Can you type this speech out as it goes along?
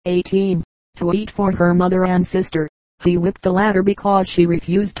18, to eat for her mother and sister. He whipped the latter because she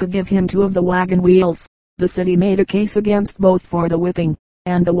refused to give him two of the wagon wheels. The city made a case against both for the whipping,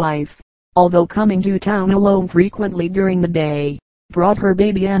 and the wife, although coming to town alone frequently during the day, brought her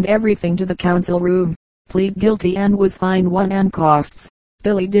baby and everything to the council room, pleaded guilty and was fined one and costs.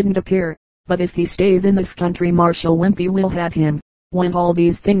 Billy didn't appear, but if he stays in this country Marshal Wimpy will have him, when all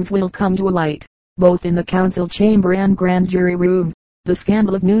these things will come to light, both in the council chamber and grand jury room. The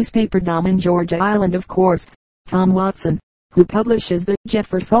scandal of newspaperdom in Georgia Island, of course. Tom Watson, who publishes the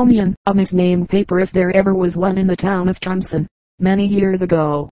Jeffersonian, a misnamed paper if there ever was one in the town of Thompson, many years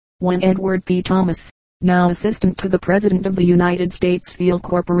ago, when Edward P. Thomas, now assistant to the president of the United States Steel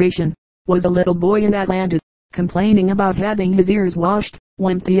Corporation, was a little boy in Atlanta, complaining about having his ears washed,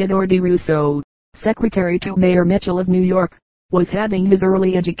 when Theodore D. Rousseau, secretary to Mayor Mitchell of New York, was having his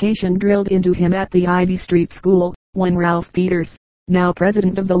early education drilled into him at the Ivy Street School, when Ralph Peters, now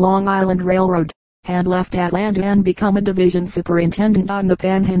president of the Long Island Railroad, had left Atlanta and become a division superintendent on the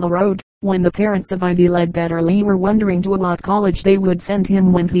Panhandle Road, when the parents of Ivy Ledbetter Lee were wondering to what college they would send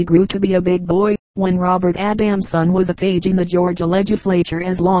him when he grew to be a big boy, when Robert Adamson was a page in the Georgia legislature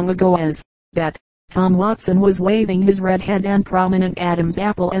as long ago as that. Tom Watson was waving his red head and prominent Adam's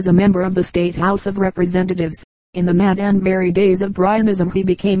apple as a member of the State House of Representatives. In the mad and merry days of Bryanism he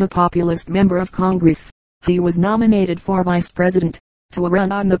became a populist member of Congress. He was nominated for vice president, to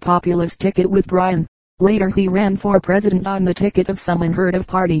run on the populist ticket with Bryan. Later he ran for president on the ticket of some unheard of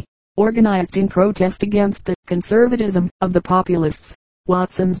party, organized in protest against the conservatism of the populists.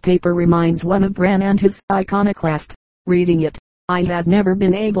 Watson's paper reminds one of Bryan and his iconoclast. Reading it, I have never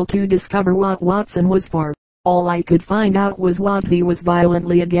been able to discover what Watson was for. All I could find out was what he was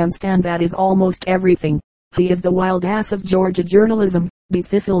violently against, and that is almost everything. He is the wild ass of Georgia journalism. The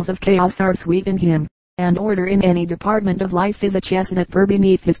thistles of chaos are sweet in him, and order in any department of life is a chestnut burr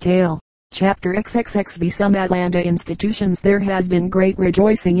beneath his tail. Chapter XXXV. Some Atlanta institutions. There has been great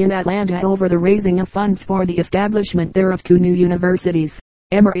rejoicing in Atlanta over the raising of funds for the establishment there of two new universities,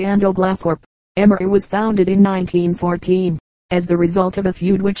 Emory and Oglethorpe. Emory was founded in 1914, as the result of a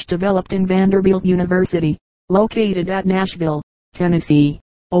feud which developed in Vanderbilt University, located at Nashville, Tennessee,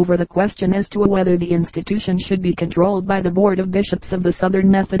 over the question as to whether the institution should be controlled by the Board of Bishops of the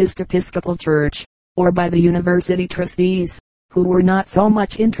Southern Methodist Episcopal Church, or by the university trustees, who were not so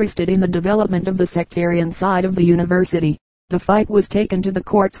much interested in the development of the sectarian side of the university. The fight was taken to the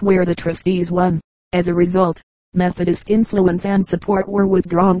courts, where the trustees won. As a result, Methodist influence and support were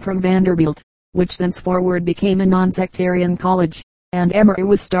withdrawn from Vanderbilt, which thenceforward became a non-sectarian college, and Emory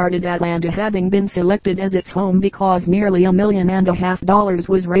was started. Atlanta having been selected as its home because nearly $1.5 million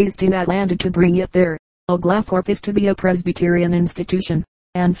was raised in Atlanta to bring it there. Oglethorpe is to be a Presbyterian institution,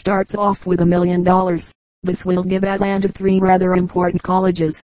 and starts off with $1 million. This will give Atlanta three rather important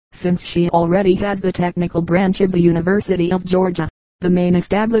colleges, since she already has the technical branch of the University of Georgia, the main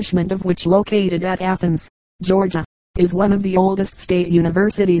establishment of which, located at Athens, Georgia, is one of the oldest state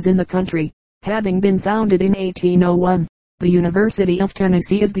universities in the country, having been founded in 1801. The University of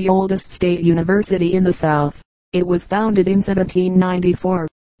Tennessee is the oldest state university in the South. It was founded in 1794.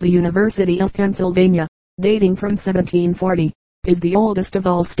 The University of Pennsylvania, dating from 1740, is the oldest of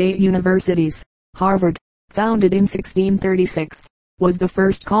all state universities. Harvard, founded in 1636, was the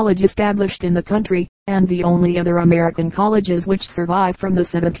first college established in the country, and the only other American colleges which survive from the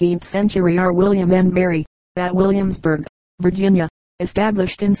 17th century are William and Mary, at Williamsburg, Virginia,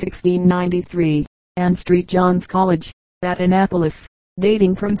 established in 1693, and St. John's College, at Annapolis,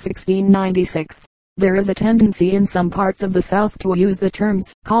 dating from 1696. There is a tendency in some parts of the South to use the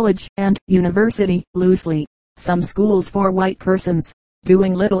terms college and university loosely. Some schools for white persons,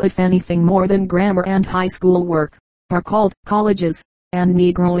 doing little if anything more than grammar and high school work, are called colleges, and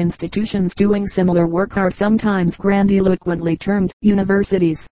Negro institutions doing similar work are sometimes grandiloquently termed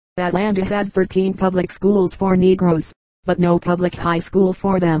universities. Atlanta has 13 public schools for Negroes, but no public high school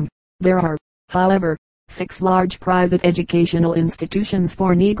for them. There are, however, 6 large private educational institutions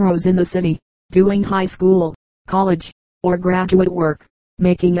for Negroes in the city, doing high school, college, or graduate work,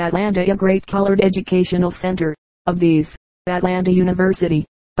 making Atlanta a great colored educational center. Of these, Atlanta University,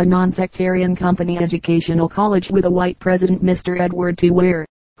 a non-sectarian company educational college with a white president, Mr. Edward T. Ware,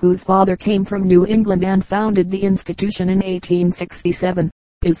 whose father came from New England and founded the institution in 1867,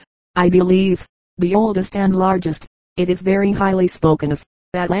 is, I believe, the oldest and largest. It is very highly spoken of.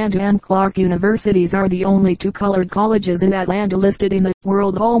 Atlanta and Clark universities are the only 2 colored colleges in Atlanta listed in the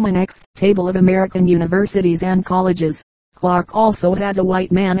World Almanac's table of American universities and colleges. Clark also has a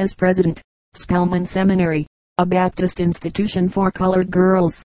white man as president. Spelman Seminary, a Baptist institution for colored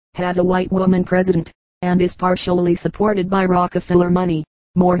girls, has a white woman president, and is partially supported by Rockefeller money.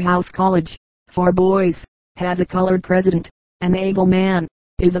 Morehouse College, for boys, has a colored president, an able man,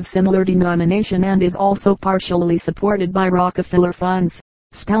 is of similar denomination and is also partially supported by Rockefeller funds.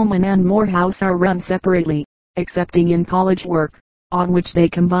 Spelman and Morehouse are run separately, excepting in college work, on which they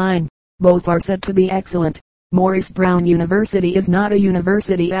combine. Both are said to be excellent. Morris Brown University is not a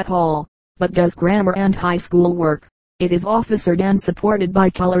university at all, but does grammar and high school work. It is officered and supported by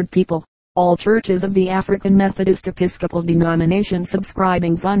colored people. All churches of the African Methodist Episcopal denomination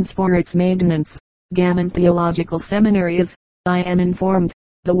subscribing funds for its maintenance. Gammon Theological Seminary is, I am informed,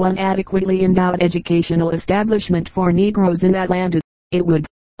 the one adequately endowed educational establishment for Negroes in Atlanta. It would,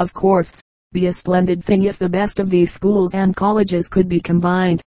 of course, be a splendid thing if the best of these schools and colleges could be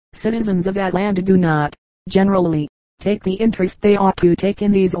combined. Citizens of Atlanta do not, generally, take the interest they ought to take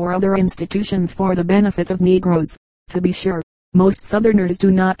in these or other institutions for the benefit of Negroes. To be sure, most Southerners do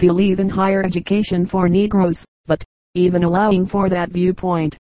not believe in higher education for Negroes, but, even allowing for that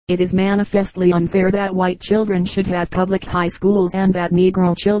viewpoint, it is manifestly unfair that white children should have public high schools and that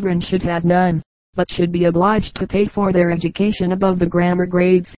Negro children should have none, but should be obliged to pay for their education above the grammar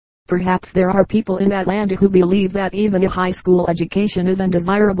grades. Perhaps there are people in Atlanta who believe that even a high school education is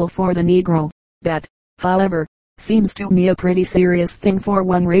undesirable for the Negro. That, however, seems to me a pretty serious thing for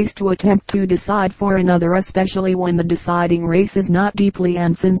one race to attempt to decide for another, especially when the deciding race is not deeply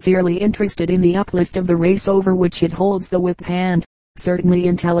and sincerely interested in the uplift of the race over which it holds the whip hand. Certainly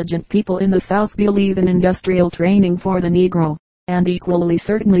intelligent people in the South believe in industrial training for the Negro, and equally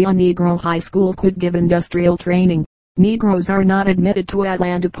certainly a Negro high school could give industrial training. Negroes are not admitted to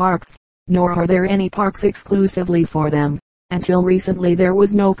Atlanta parks, nor are there any parks exclusively for them. Until recently there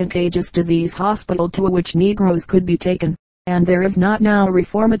was no contagious disease hospital to which Negroes could be taken, and there is not now a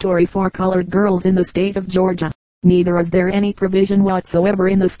reformatory for colored girls in the state of Georgia. Neither is there any provision whatsoever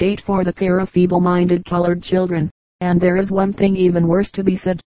in the state for the care of feeble-minded colored children. And there is one thing even worse to be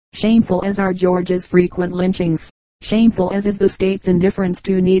said. Shameful as are Georgia's frequent lynchings, shameful as is the state's indifference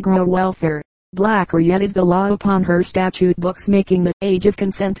to Negro welfare, blacker yet is the law upon her statute books making the age of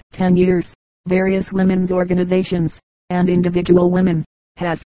consent 10 years. Various women's organizations, and individual women,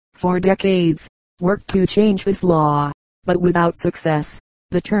 have, for decades, worked to change this law, but without success.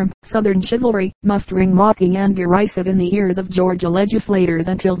 The term Southern chivalry must ring mocking and derisive in the ears of Georgia legislators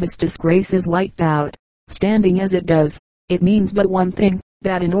until this disgrace is wiped out. Standing as it does, it means but one thing,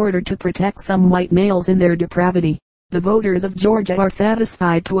 that in order to protect some white males in their depravity, the voters of Georgia are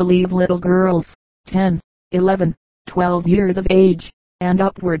satisfied to leave little girls, 10, 11, 12 years of age, and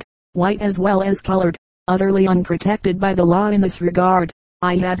upward, white as well as colored, utterly unprotected by the law in this regard.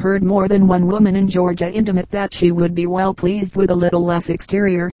 I had heard more than one woman in Georgia intimate that she would be well pleased with a little less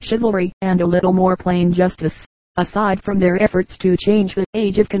exterior chivalry and a little more plain justice. Aside from their efforts to change the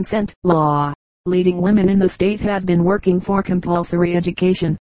age of consent law, leading women in the state have been working for compulsory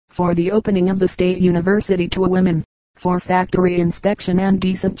education, for the opening of the state university to women, for factory inspection and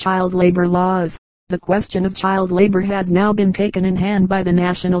decent child labor laws. The question of child labor has now been taken in hand by the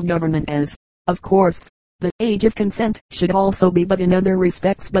national government as, of course, the age of consent should also be, but in other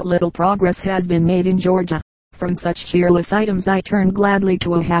respects but little progress has been made in Georgia. From such cheerless items I turn gladly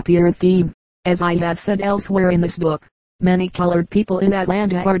to a happier theme. As I have said elsewhere in this book, many colored people in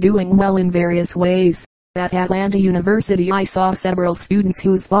Atlanta are doing well in various ways. At Atlanta University I saw several students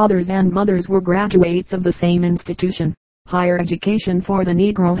whose fathers and mothers were graduates of the same institution. Higher education for the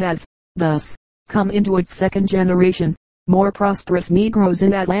Negro has, thus, come into its second generation. More prosperous Negroes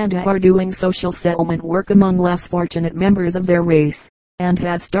in Atlanta are doing social settlement work among less fortunate members of their race, and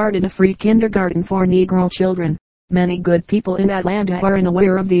have started a free kindergarten for Negro children. Many good people in Atlanta are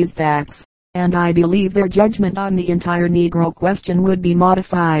unaware of these facts, and I believe their judgment on the entire Negro question would be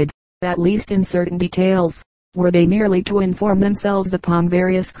modified, at least in certain details, were they merely to inform themselves upon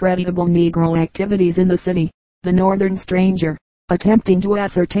various creditable Negro activities in the city. The Northern stranger, attempting to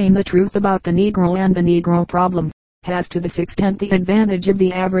ascertain the truth about the Negro and the Negro problem, has to this extent the advantage of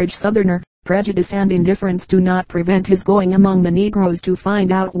the average Southerner. Prejudice and indifference do not prevent his going among the Negroes to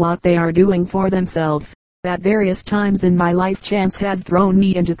find out what they are doing for themselves. At various times in my life chance has thrown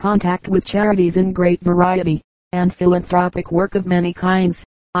me into contact with charities in great variety, and philanthropic work of many kinds.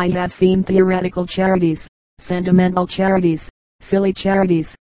 I have seen theoretical charities, sentimental charities, silly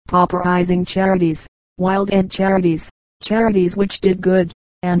charities, pauperizing charities, wild ed charities, charities which did good,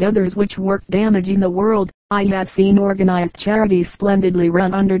 and others which worked damage in the world. I have seen organized charities splendidly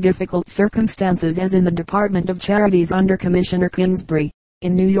run under difficult circumstances, as in the Department of Charities under Commissioner Kingsbury,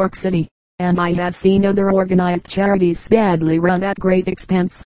 in New York City. And I have seen other organized charities badly run at great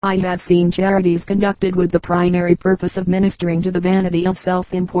expense. I have seen charities conducted with the primary purpose of ministering to the vanity of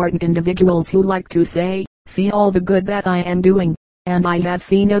self-important individuals who like to say, "See all the good that I am doing." and I have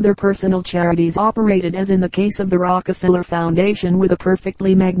seen other personal charities operated as in the case of the Rockefeller Foundation with a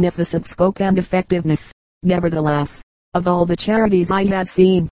perfectly magnificent scope and effectiveness. Nevertheless, of all the charities I have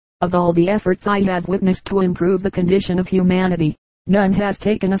seen, of all the efforts I have witnessed to improve the condition of humanity, none has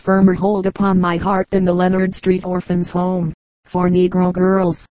taken a firmer hold upon my heart than the Leonard Street Orphans' Home for Negro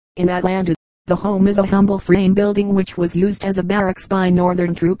Girls, in Atlanta. The home is a humble frame building which was used as a barracks by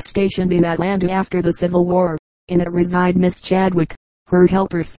Northern troops stationed in Atlanta after the Civil War. In it reside Miss Chadwick, her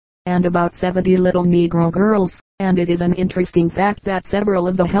helpers, and about 70 little Negro girls, and it is an interesting fact that several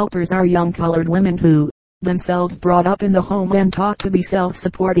of the helpers are young colored women who, themselves brought up in the home and taught to be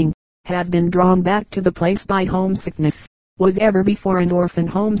self-supporting, have been drawn back to the place by homesickness. Was ever before an orphan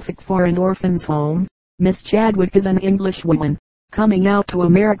homesick for an orphan's home? Miss Chadwick is an Englishwoman, coming out to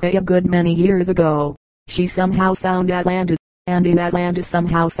America a good many years ago. She somehow found Atlanta, and in Atlanta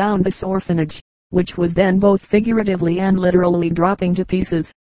somehow found this orphanage, which was then both figuratively and literally dropping to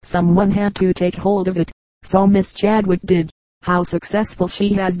pieces. Someone had to take hold of it, so Miss Chadwick did. How successful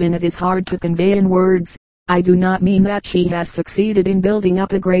she has been it is hard to convey in words. I do not mean that she has succeeded in building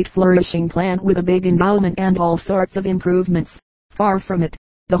up a great flourishing plant with a big endowment and all sorts of improvements. Far from it.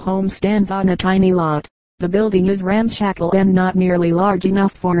 The home stands on a tiny lot. The building is ramshackle and not nearly large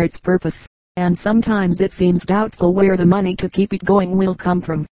enough for its purpose, and sometimes it seems doubtful where the money to keep it going will come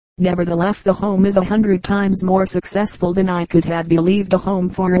from. Nevertheless, the home is 100 times more successful than I could have believed a home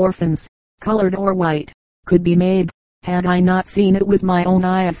for orphans, colored or white, could be made, had I not seen it with my own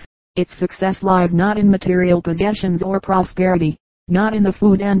eyes. Its success lies not in material possessions or prosperity, not in the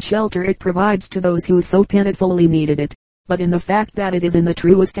food and shelter it provides to those who so pitifully needed it, but in the fact that it is in the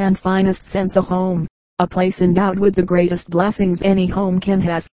truest and finest sense a home, a place endowed with the greatest blessings any home can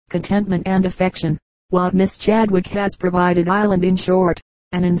have, contentment and affection. What Miss Chadwick has provided island, in short,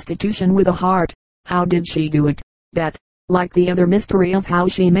 an institution with a heart. How did she do it? That, like the other mystery of how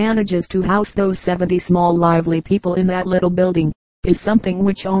she manages to house those 70 small lively people in that little building, is something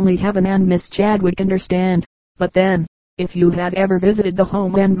which only Heaven and Miss Chadwick understand. But then, if you have ever visited the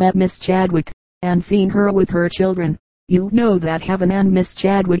home and met Miss Chadwick, and seen her with her children, you know that Heaven and Miss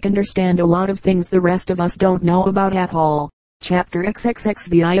Chadwick understand a lot of things the rest of us don't know about at all. Chapter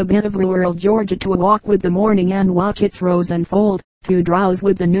XXXV. I have been of rural Georgia to walk with the morning and watch its rose unfold, to drowse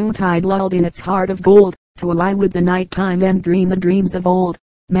with the noontide lulled in its heart of gold, to lie with the night time and dream the dreams of old.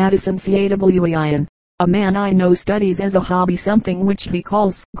 Madison Cawin. A man I know studies as a hobby something which he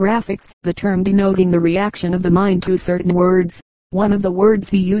calls graphics, the term denoting the reaction of the mind to certain words. One of the words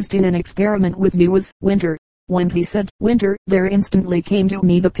he used in an experiment with me was winter. When he said winter, there instantly came to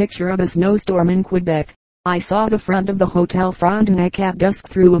me the picture of a snowstorm in Quebec. I saw the front of the Hotel Frontenac at dusk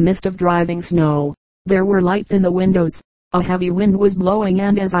through a mist of driving snow. There were lights in the windows. A heavy wind was blowing,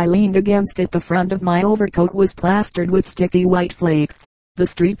 and as I leaned against it the front of my overcoat was plastered with sticky white flakes. The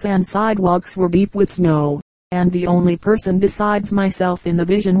streets and sidewalks were deep with snow, and the only person besides myself in the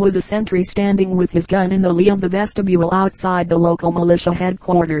vision was a sentry standing with his gun in the lee of the vestibule outside the local militia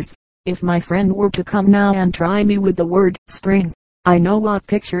headquarters. If my friend were to come now and try me with the word spring, I know what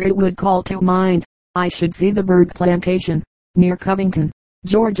picture it would call to mind. I should see the Bird Plantation, near Covington,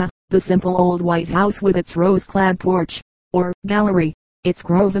 Georgia, the simple old white house with its rose-clad porch, or gallery, its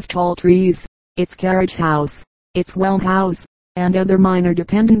grove of tall trees, its carriage house, its well house, and other minor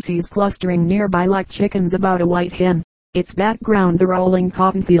dependencies clustering nearby like chickens about a white hen. Its background the rolling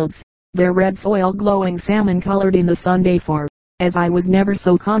cotton fields, their red soil glowing salmon-colored in the Sunday for, as I was never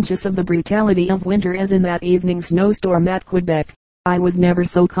so conscious of the brutality of winter as in that evening snowstorm at Quebec. I was never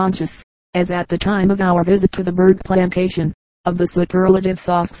so conscious, as at the time of our visit to the Bird Plantation, of the superlative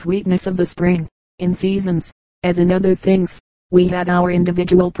soft sweetness of the spring. In seasons, as in other things, we had our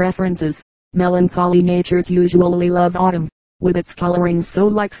individual preferences. Melancholy natures usually love autumn, with its colorings so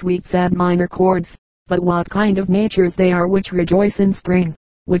like sweet sad minor chords. But what kind of natures they are which rejoice in spring,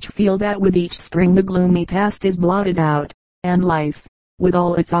 which feel that with each spring the gloomy past is blotted out, and life, with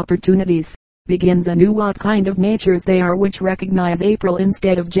all its opportunities, begins anew. What kind of natures they are which recognize April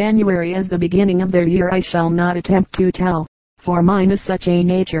instead of January as the beginning of their year I shall not attempt to tell, for mine is such a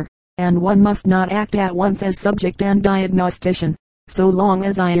nature, and one must not act at once as subject and diagnostician. So long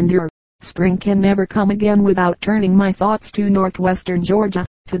as I endure, spring can never come again without turning my thoughts to northwestern Georgia,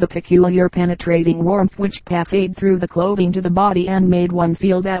 to the peculiar penetrating warmth which passed through the clothing to the body and made one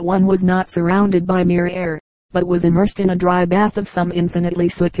feel that one was not surrounded by mere air, but was immersed in a dry bath of some infinitely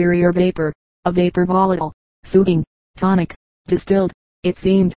superior vapor, a vapor volatile, soothing, tonic, distilled, it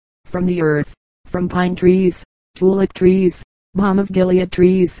seemed, from the earth, from pine trees, tulip trees, balm of Gilead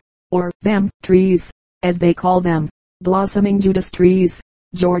trees, or them trees, as they call them, blossoming Judas trees,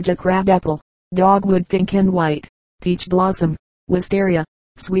 Georgia crabapple, dogwood pink and white, peach blossom, wisteria,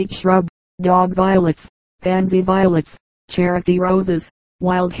 sweet shrub, dog violets, pansy violets, Cherokee roses,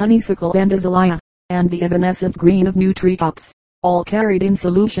 wild honeysuckle and azalea, and the evanescent green of new treetops, all carried in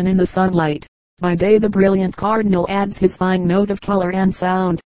solution in the sunlight. By day the brilliant cardinal adds his fine note of color and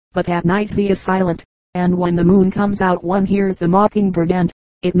sound, but at night he is silent, and when the moon comes out one hears the mockingbird and,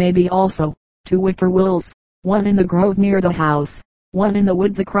 it may be also, two whippoorwills, one in the grove near the house, one in the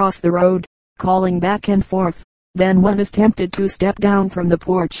woods across the road, calling back and forth. Then one is tempted to step down from the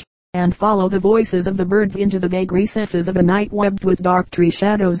porch, and follow the voices of the birds into the vague recesses of a night webbed with dark tree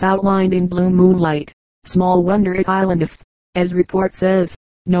shadows outlined in blue moonlight. Small wonder at Island if, as report says,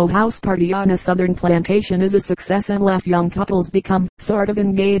 no house party on a southern plantation is a success unless young couples become sort of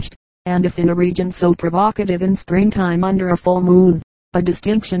engaged, and if in a region so provocative in springtime under a full moon, a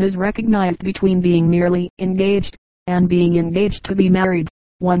distinction is recognized between being merely engaged, and being engaged to be married.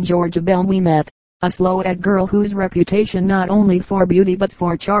 One Georgia Belle we met, a slow-eyed girl whose reputation not only for beauty but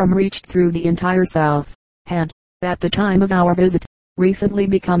for charm reached through the entire South, had, at the time of our visit, recently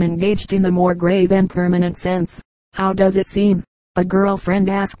become engaged in the more grave and permanent sense. How does it seem? A girl friend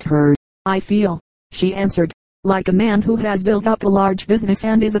asked her. I feel, she answered, like a man who has built up a large business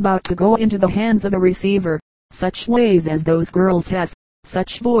and is about to go into the hands of a receiver. Such ways as those girls have,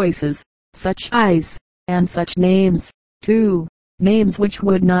 such voices, such eyes, and such names, too. Names which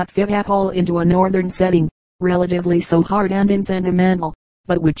would not fit at all into a northern setting, relatively so hard and insentimental,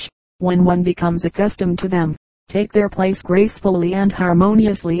 but which, when one becomes accustomed to them, take their place gracefully and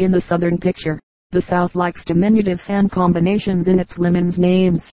harmoniously in the southern picture. The South likes diminutives and combinations in its women's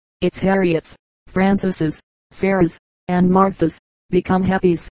names. Its Harriets, Franceses, Sarahs, and Marthas, become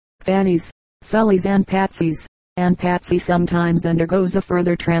Heppies, Fannies, Sullys and Patsies, and Patsy sometimes undergoes a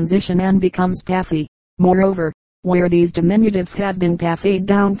further transition and becomes Patsy. Moreover, where these diminutives have been passed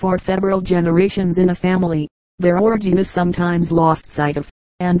down for several generations in a family, their origin is sometimes lost sight of,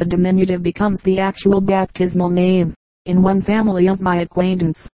 and the diminutive becomes the actual baptismal name. In one family of my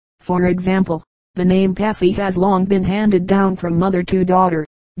acquaintance, for example, the name Patsy has long been handed down from mother to daughter.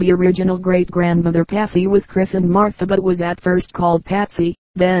 The original great-grandmother Patsy was christened Martha but was at first called Patsy.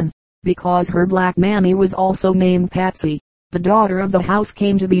 Then, because her black mammy was also named Patsy, the daughter of the house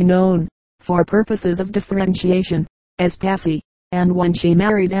came to be known, for purposes of differentiation, as Patsy, and when she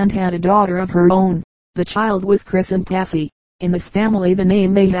married and had a daughter of her own, the child was christened Patsy. In this family the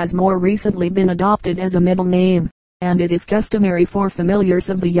name May has more recently been adopted as a middle name, and it is customary for familiars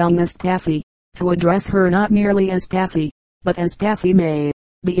of the youngest Patsy, to address her not merely as Patsy, but as Patsy May.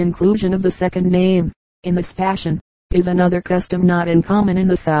 The inclusion of the second name, in this fashion, is another custom not uncommon in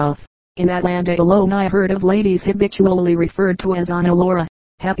the South. In Atlanta alone I heard of ladies habitually referred to as Anna Laura,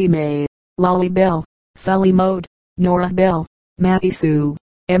 Happy May, Lolly Belle, Sully Maud, Nora Belle, Mattie Sue,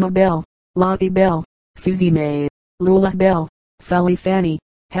 Emma Belle, Lottie Belle, Susie May, Lula Belle, Sully Fanny,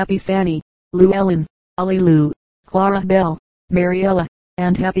 Happy Fanny, Lou Ellen, Ully Lou, Clara Belle, Mariella,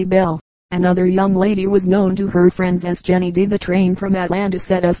 and Happy Belle. Another young lady was known to her friends as Jenny D. The train from Atlanta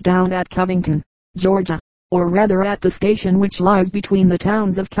set us down at Covington, Georgia, or rather at the station which lies between the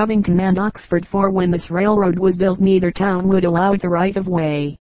towns of Covington and Oxford, for when this railroad was built neither town would allow it a right of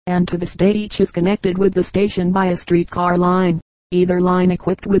way, and to this day each is connected with the station by a streetcar line, either line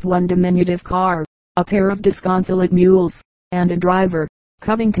equipped with one diminutive car, a pair of disconsolate mules, and a driver.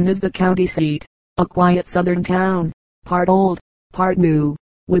 Covington is the county seat, a quiet southern town, part old, part new,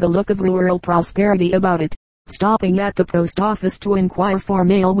 with a look of rural prosperity about it. Stopping at the post office to inquire for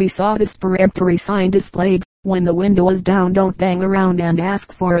mail, we saw this peremptory sign displayed: when the window is down don't bang around and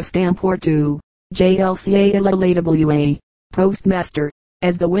ask for a stamp or two. JLCALLAWA. Postmaster.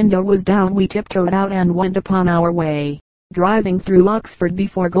 As the window was down we tiptoed out and went upon our way, driving through Oxford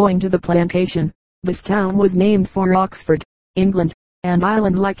before going to the plantation. This town was named for Oxford, England, and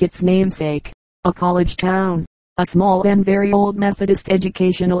Island like its namesake, a college town, a small and very old Methodist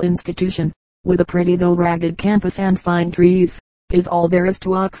educational institution, with a pretty though ragged campus and fine trees, is all there is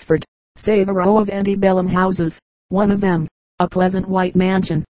to Oxford, save a row of antebellum houses. One of them, a pleasant white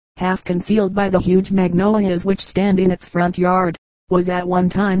mansion, half concealed by the huge magnolias which stand in its front yard, was at one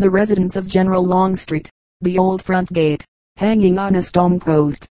time the residence of General Longstreet. The old front gate, hanging on a stone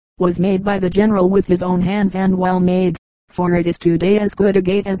post, was made by the general with his own hands and well made, for it is today as good a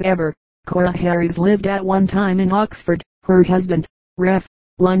gate as ever. Cora Harries lived at one time in Oxford. Her husband, Rev.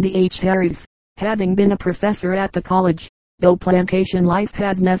 Lundy H. Harries, having been a professor at the college, though plantation life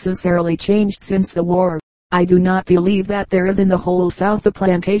has necessarily changed since the war, I do not believe that there is in the whole South a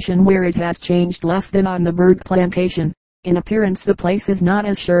plantation where it has changed less than on the Berg plantation. In appearance the place is not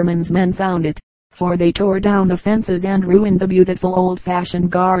as Sherman's men found it, for they tore down the fences and ruined the beautiful old-fashioned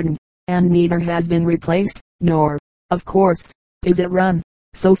garden, and neither has been replaced, nor, of course, is it run,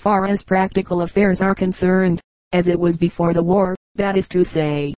 so far as practical affairs are concerned, as it was before the war, that is to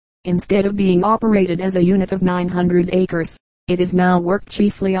say, instead of being operated as a unit of 900 acres, it is now worked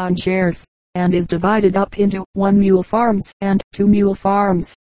chiefly on shares, and is divided up into 1 mule farms and 2 mule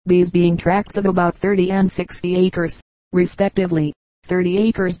farms, these being tracts of about 30 and 60 acres, respectively, 30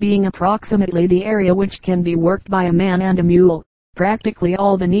 acres being approximately the area which can be worked by a man and a mule. Practically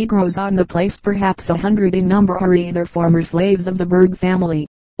all the Negroes on the place, perhaps 100 in number, are either former slaves of the Berg family,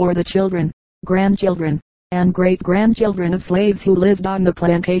 or the children, grandchildren, and great-grandchildren of slaves who lived on the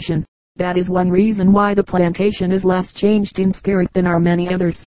plantation. That is one reason why the plantation is less changed in spirit than are many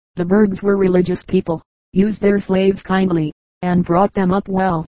others. The Bergs were religious people, used their slaves kindly, and brought them up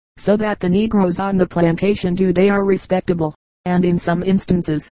well, so that the Negroes on the plantation today are respectable, and in some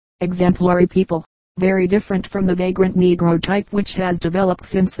instances, exemplary people, very different from the vagrant Negro type which has developed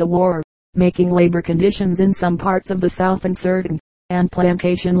since the war, making labor conditions in some parts of the South uncertain, and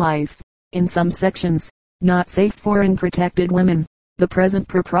plantation life, in some sections, not safe for unprotected women. The present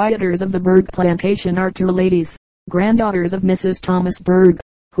proprietors of the Berg plantation are 2 ladies, granddaughters of Mrs. Thomas Berg,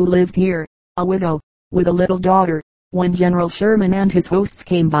 who lived here, a widow, with a little daughter, when General Sherman and his hosts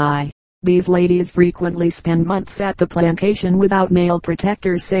came by. These ladies frequently spend months at the plantation without male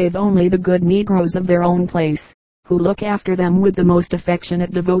protectors save only the good Negroes of their own place, who look after them with the most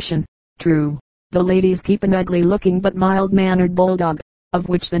affectionate devotion. True, the ladies keep an ugly-looking but mild-mannered bulldog, of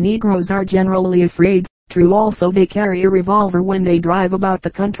which the Negroes are generally afraid. True also they carry a revolver when they drive about the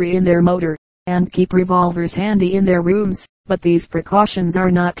country in their motor, and keep revolvers handy in their rooms, but these precautions are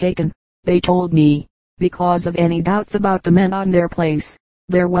not taken, they told me, because of any doubts about the men on their place.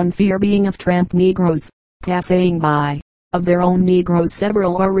 Their one fear being of tramp Negroes, passing by. Of their own Negroes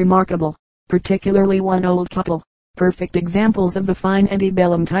several are remarkable, particularly one old couple, perfect examples of the fine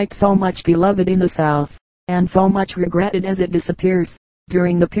antebellum type so much beloved in the South, and so much regretted as it disappears,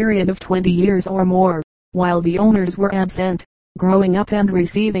 during the period of 20 years or more, while the owners were absent, growing up and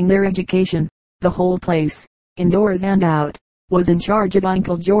receiving their education. The whole place, indoors and out, was in charge of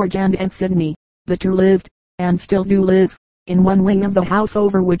Uncle George and Aunt Sidney. The 2 lived, and still do live, in one wing of the house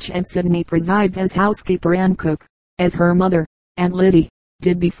over which Aunt Sidney presides as housekeeper and cook, as her mother, Aunt Liddy,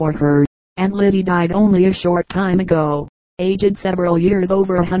 did before her. Aunt Liddy died only a short time ago, aged several years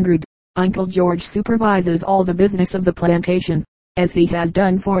over 100. Uncle George supervises all the business of the plantation, as he has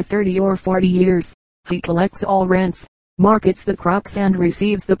done for 30 or 40 years. He collects all rents, markets the crops and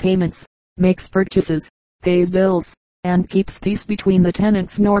receives the payments, makes purchases, pays bills, and keeps peace between the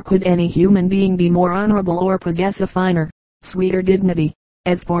tenants. Nor could any human being be more honorable or possess a finer, sweeter dignity.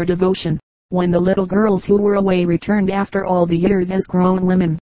 As for devotion, when the little girls who were away returned after all the years as grown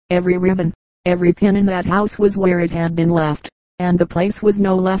women, every ribbon, every pin in that house was where it had been left, and the place was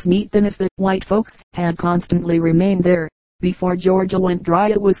no less neat than if the white folks had constantly remained there. Before Georgia went dry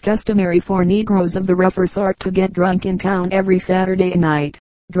it was customary for Negroes of the rougher sort to get drunk in town every Saturday night.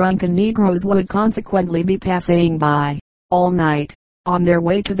 Drunken Negroes would consequently be passing by, all night, on their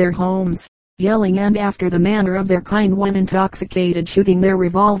way to their homes, yelling and after the manner of their kind when intoxicated shooting their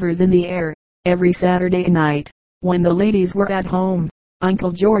revolvers in the air. Every Saturday night, when the ladies were at home,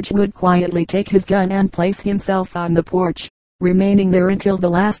 Uncle George would quietly take his gun and place himself on the porch, remaining there until the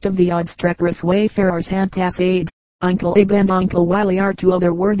last of the obstreperous wayfarers had passed. Uncle Abe and Uncle Wiley are 2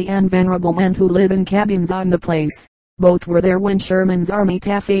 other worthy and venerable men who live in cabins on the place. Both were there when Sherman's army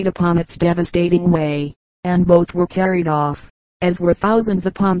passed upon its devastating way, and both were carried off, as were thousands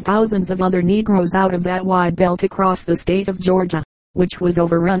upon thousands of other Negroes out of that wide belt across the state of Georgia, which was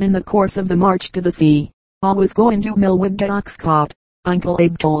overrun in the course of the march to the sea. I was going to Millwood Docks caught, Uncle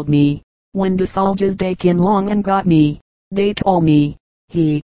Abe told me, when the soldiers they came along and got me. They told me,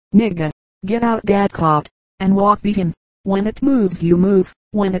 nigga, get out dat caught, and walk beat him. When it moves you move,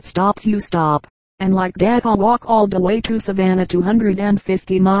 when it stops you stop. And like that I'll walk all the way to Savannah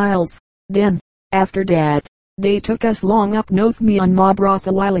 250 miles. Then, after that, they took us long up north me and Ma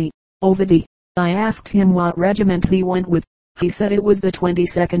Brotha Wiley, Ovidi. I asked him what regiment he went with. He said it was the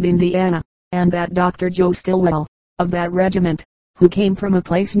 22nd Indiana, and that Dr. Joe Stillwell, of that regiment, who came from a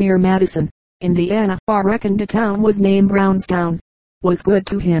place near Madison, Indiana, I reckoned the town was named Brownstown, was good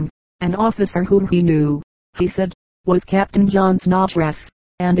to him. An officer whom he knew, he said, was Captain John Snodgrass,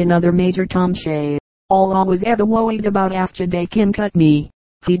 and another Major Tom Shea. All I was ever worried about after they kin cut me,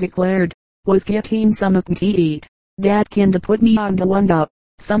 he declared, was getting something to eat. Dad kin to put me on the wind up,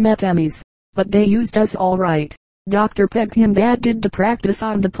 some atomies, but they used us all right. Dr. pegged him. Dad did the practice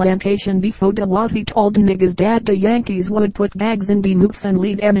on the plantation before the what he told the niggas that the Yankees would put bags in the moose and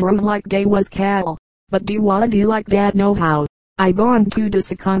lead em around like they was cattle. But do what he like Dad know how. I gone to the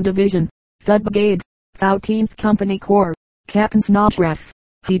 2nd Division, 3rd Brigade, 13th Company Corps, Captain Snodgrass.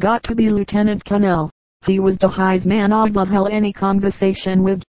 He got to be Lieutenant Colonel. He was the highest man I'd held any conversation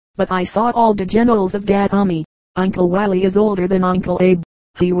with. But I saw all the generals of dat army. Uncle Wiley is older than Uncle Abe.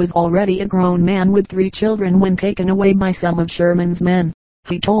 He was already a grown man with 3 children when taken away by some of Sherman's men.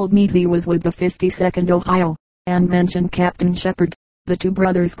 He told me he was with the 52nd Ohio, and mentioned Captain Shepard. The 2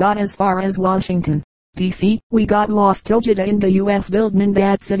 brothers got as far as Washington, D.C. We got lost till Jeddah in the U.S. building in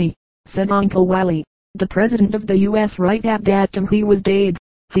that city, said Uncle Wiley. The president of the U.S. right at that time he was dead.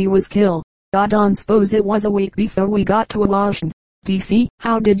 He was killed. I don't suppose it was a week before we got to Washington, D.C.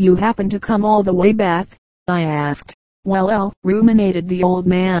 How did you happen to come all the way back? I asked. Well, ruminated the old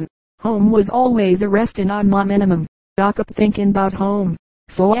man. Home was always a restin' on my minimum. I kept thinking 'bout home.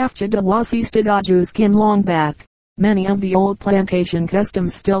 So after the war feasted I just came long back. Many of the old plantation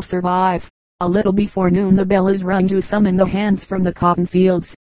customs still survive. A little before noon the bell is rung to summon the hands from the cotton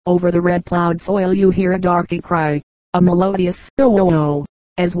fields. Over the red plowed soil you hear a darky cry. A melodious oh,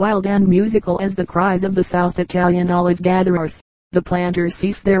 as wild and musical as the cries of the South Italian olive gatherers. The planters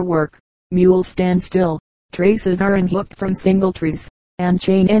cease their work. Mules stand still. Traces are unhooked from single trees, and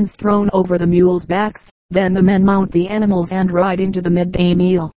chain ends thrown over the mules' backs. Then the men mount the animals and ride into the midday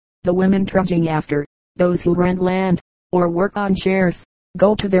meal. The women trudging after. Those who rent land, or work on shares,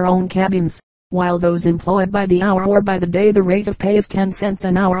 go to their own cabins, while those employed by the hour or by the day, the rate of pay is 10 cents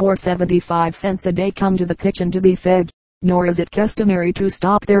an hour or 75 cents a day, come to the kitchen to be fed. Nor is it customary to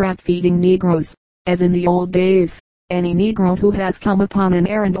stop there at feeding Negroes, as in the old days. Any Negro who has come upon an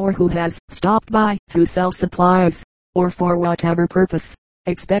errand or who has stopped by to sell supplies, or for whatever purpose,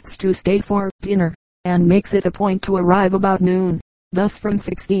 expects to stay for dinner, and makes it a point to arrive about noon. Thus from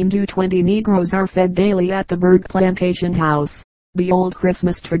 16 to 20 Negroes are fed daily at the Berg Plantation House. The old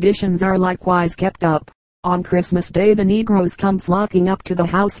Christmas traditions are likewise kept up. On Christmas Day the Negroes come flocking up to the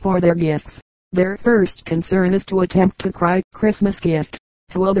house for their gifts. Their first concern is to attempt to cry Christmas gift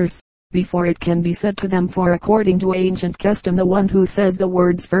to others, before it can be said to them, for according to ancient custom the one who says the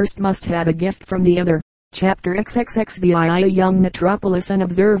words first must have a gift from the other. Chapter XXXVII. A young metropolis, an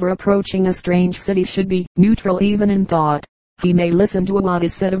observer approaching a strange city, should be neutral even in thought. He may listen to what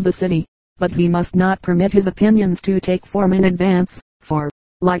is said of the city, but he must not permit his opinions to take form in advance, for,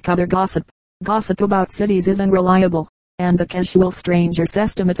 like other gossip about cities is unreliable, and the casual stranger's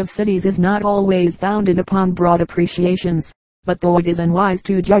estimate of cities is not always founded upon broad appreciations. But though it is unwise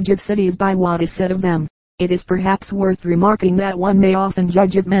to judge of cities by what is said of them, it is perhaps worth remarking that one may often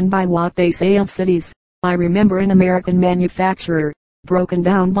judge of men by what they say of cities. I remember an American manufacturer, broken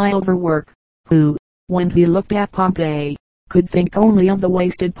down by overwork, who, when he looked at Pompeii, could think only of the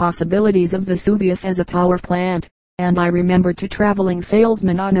wasted possibilities of Vesuvius as a power plant. And I remember two traveling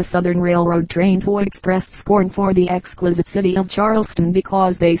salesmen on a Southern Railroad train who expressed scorn for the exquisite city of Charleston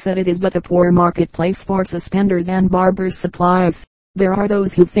because they said it is but a poor marketplace for suspenders and barbers' supplies. There are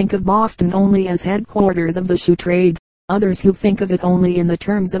those who think of Boston only as headquarters of the shoe trade, others who think of it only in the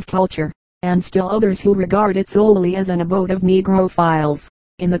terms of culture, and still others who regard it solely as an abode of Negrophiles.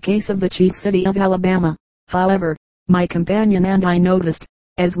 In the case of the chief city of Alabama, however, my companion and I noticed,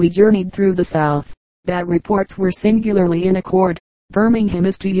 as we journeyed through the South, that reports were singularly in accord. Birmingham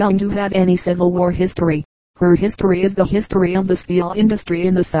is too young to have any Civil War history. Her history is the history of the steel industry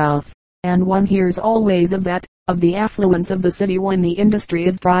in the South, and one hears always of that, of the affluence of the city when the industry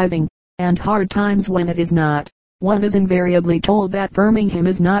is thriving, and hard times when it is not. One is invariably told that Birmingham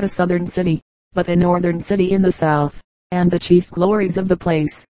is not a southern city, but a northern city in the South, and the chief glories of the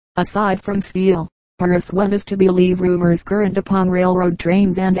place, aside from steel, are, if one is to believe rumors current upon railroad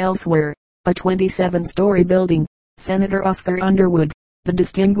trains and elsewhere, a 27-story building, Senator Oscar Underwood, the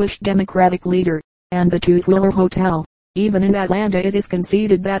distinguished Democratic leader, and the Tutwiler Hotel. Even in Atlanta it is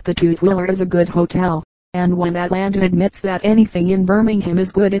conceded that the Tutwiler is a good hotel, and when Atlanta admits that anything in Birmingham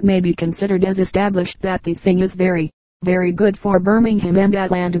is good, it may be considered as established that the thing is very, very good, for Birmingham and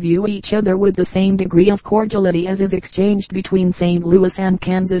Atlanta view each other with the same degree of cordiality as is exchanged between St. Louis and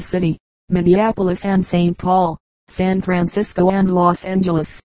Kansas City, Minneapolis and St. Paul, San Francisco and Los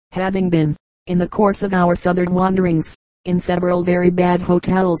Angeles. Having been, in the course of our southern wanderings, in several very bad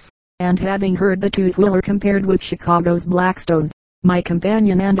hotels, and having heard the Tutwiler compared with Chicago's Blackstone, my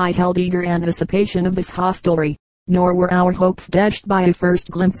companion and I held eager anticipation of this hostelry, nor were our hopes dashed by a first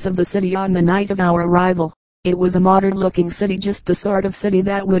glimpse of the city on the night of our arrival. It was a modern-looking city, just the sort of city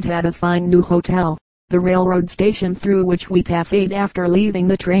that would have a fine new hotel. The railroad station through which we passed after leaving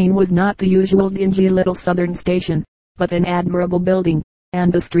the train was not the usual dingy little southern station, but an admirable building,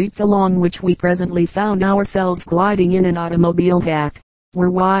 and the streets along which we presently found ourselves gliding in an automobile hack, were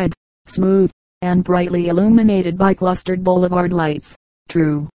wide, smooth, and brightly illuminated by clustered boulevard lights.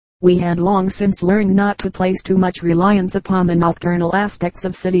 True, We had long since learned not to place too much reliance upon the nocturnal aspects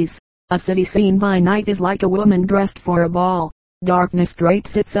of cities. A city seen by night is like a woman dressed for a ball. Darkness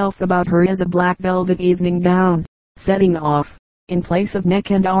drapes itself about her as a black velvet evening gown, setting off, in place of neck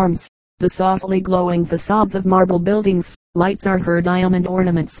and arms, the softly glowing facades of marble buildings. Lights are her diamond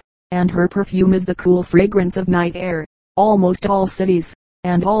ornaments, and her perfume is the cool fragrance of night air. Almost all cities,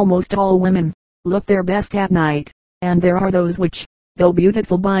 and almost all women, look their best at night, and there are those which, though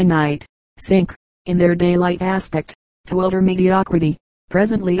beautiful by night, sink, in their daylight aspect, to utter mediocrity.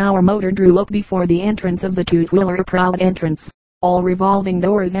 Presently our motor drew up before the entrance of the Tutwiler, proud entrance, all revolving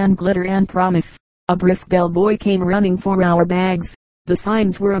doors and glitter and promise. A brisk bell boy came running for our bags. The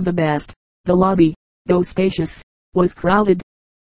signs were of the best. The lobby, though spacious, was crowded.